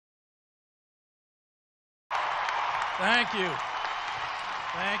Thank you.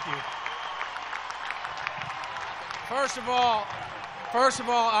 Thank you. First of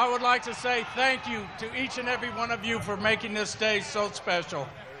all, I would like to say thank you to each and every one of you for making this day so special.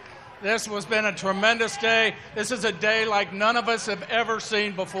 This has been a tremendous day. This is a day like none of us have ever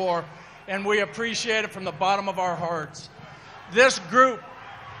seen before, and we appreciate it from the bottom of our hearts. This group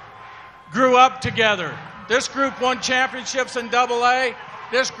grew up together. This group won championships in AA.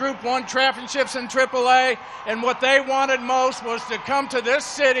 This group won championships in AAA, and what they wanted most was to come to this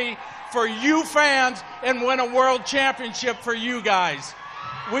city for you fans and win a world championship for you guys.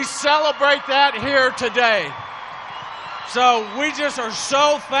 We celebrate that here today. So we just are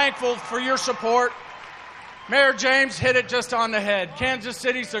so thankful for your support. Mayor James hit it just on the head. Kansas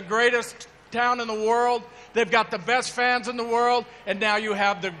City's the greatest town in the world. They've got the best fans in the world, and now you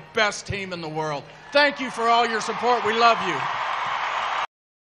have the best team in the world. Thank you for all your support. We love you.